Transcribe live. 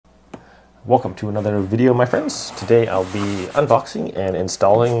Welcome to another video, my friends. Today I'll be unboxing and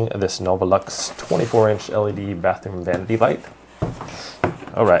installing this Novelux 24-inch LED bathroom vanity light.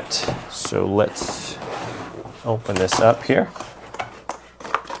 Alright, so let's open this up here.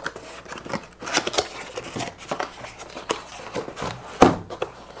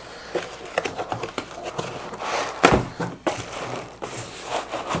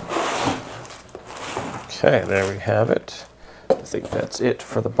 Okay, there we have it. I think that's it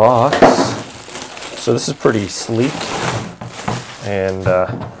for the box. So this is pretty sleek and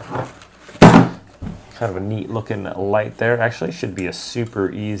kind of a neat looking light there. Actually should be a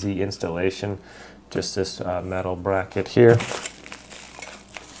super easy installation. Just this metal bracket here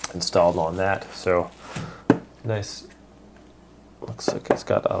installed on that. So nice. Looks like it's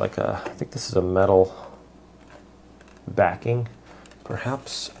got I think this is a metal backing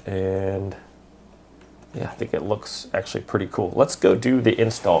perhaps, and yeah, I think it looks actually pretty cool. Let's go do the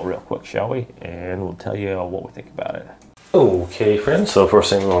install real quick, shall we? And we'll tell you what we think about it. Okay, friends, so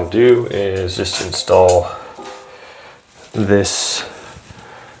first thing we want to do is just install this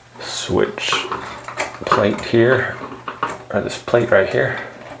switch plate here, or this plate right here.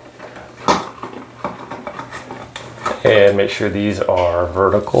 And make sure these are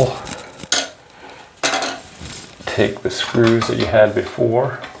vertical. Take the screws that you had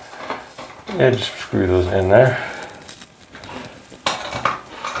before and just screw those in there.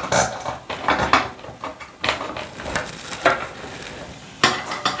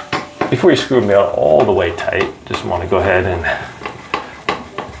 Before you screw them down all the way tight, just want to go ahead and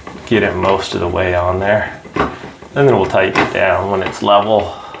get it most of the way on there. And then we'll tighten it down when it's level.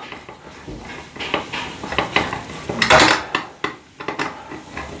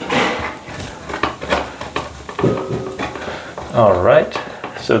 All right.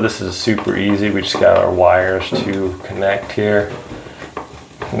 So this is super easy. We just got our wires to connect here.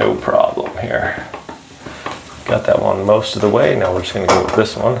 No problem here. Got that one most of the way. Now we're just going to go with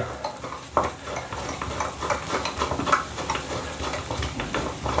this one.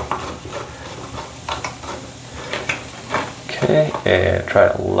 Okay, and try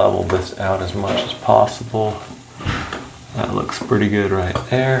to level this out as much as possible. That looks pretty good right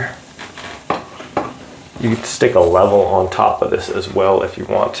there. You can stick a level on top of this as well if you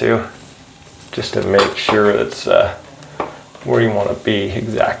want to, just to make sure it's where you want to be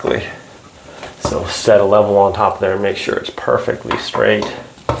exactly. So set a level on top there and make sure it's perfectly straight.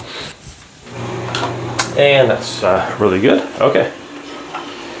 And that's really good. Okay.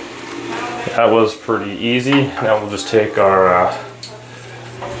 That was pretty easy. Now we'll just take our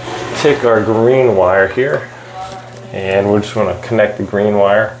green wire here, and we're just going to connect the green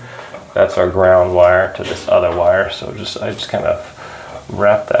wire. That's our ground wire to this other wire. So I just kind of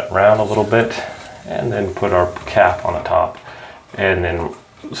wrap that around a little bit and then put our cap on the top and then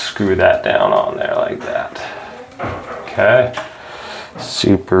screw that down on there like that. Okay,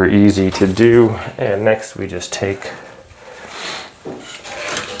 super easy to do. And next we just take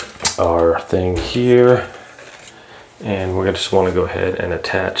our thing here and we're just want to go ahead and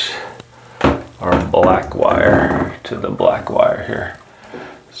attach our black wire to the black wire here.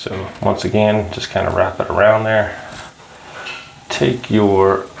 So once again, just kind of wrap it around there. Take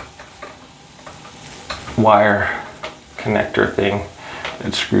your wire connector thing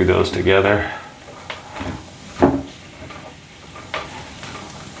and screw those together.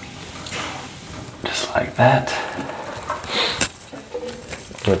 Just like that.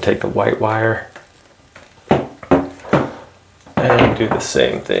 I'm going to take the white wire and do the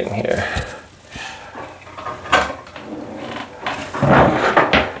same thing here.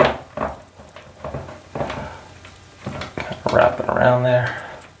 Wrap it around there.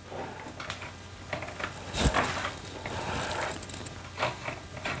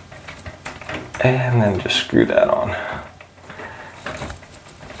 And then just screw that on.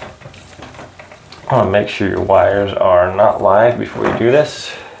 I want to make sure your wires are not live before you do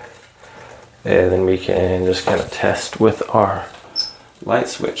this. And then we can just kind of test with our light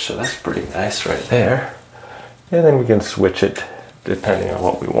switch. So that's pretty nice right there. And then we can switch it depending on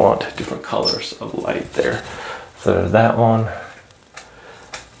what we want. Different colors of light there. So there's that one.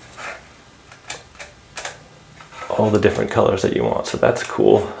 All the different colors that you want. So that's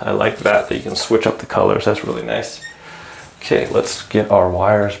cool. I like that you can switch up the colors. That's really nice. Okay, let's get our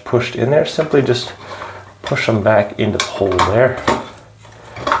wires pushed in there. Simply just push them back into the hole there,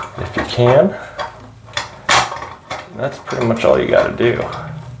 if you can. And that's pretty much all you got to do.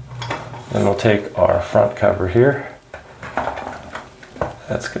 Then we'll take our front cover here.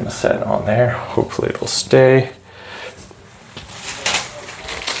 That's going to set on there. Hopefully it'll stay.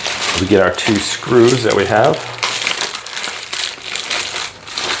 We get our two screws that we have.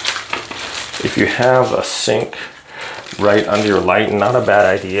 if you have a sink right under your light, not a bad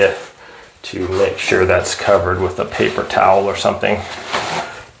idea to make sure that's covered with a paper towel or something,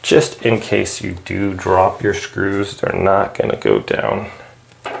 just in case you do drop your screws. They're not going to go down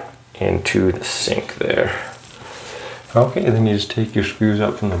into the sink there. Okay, then you just take your screws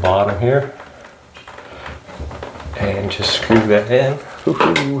up from the bottom here and just screw that in.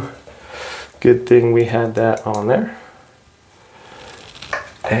 Woohoo. Good thing we had that on there.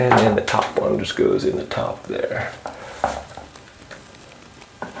 And then the top one just goes in the top there.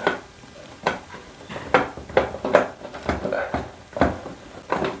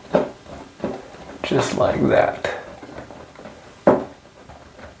 Just like that.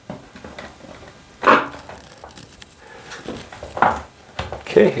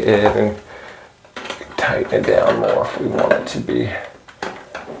 Okay, and then tighten it down more if we want it to be.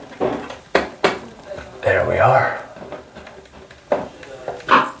 There we are.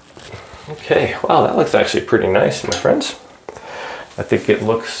 Okay, wow, that looks actually pretty nice, my friends. I think it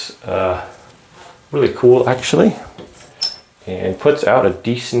looks really cool, actually, and puts out a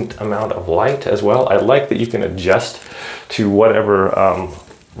decent amount of light as well. I like that you can adjust to whatever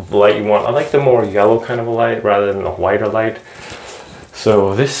light you want. I like the more yellow kind of a light rather than the whiter light.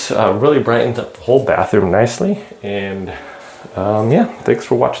 So this really brightens up the whole bathroom nicely. And yeah, thanks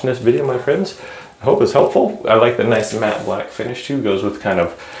for watching this video, my friends. I hope it's helpful. I like the nice matte black finish too. Goes with kind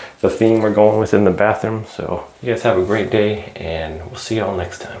of the theme we're going with in the bathroom. So you guys have a great day, and we'll see y'all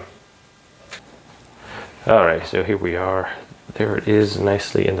next time. All right, so here we are. There it is,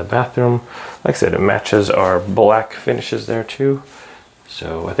 nicely in the bathroom. Like I said, it matches our black finishes there too.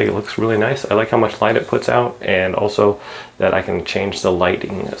 So I think it looks really nice. I like how much light it puts out, and also that I can change the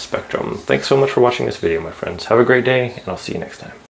lighting spectrum. Thanks so much for watching this video, my friends. Have a great day, and I'll see you next time.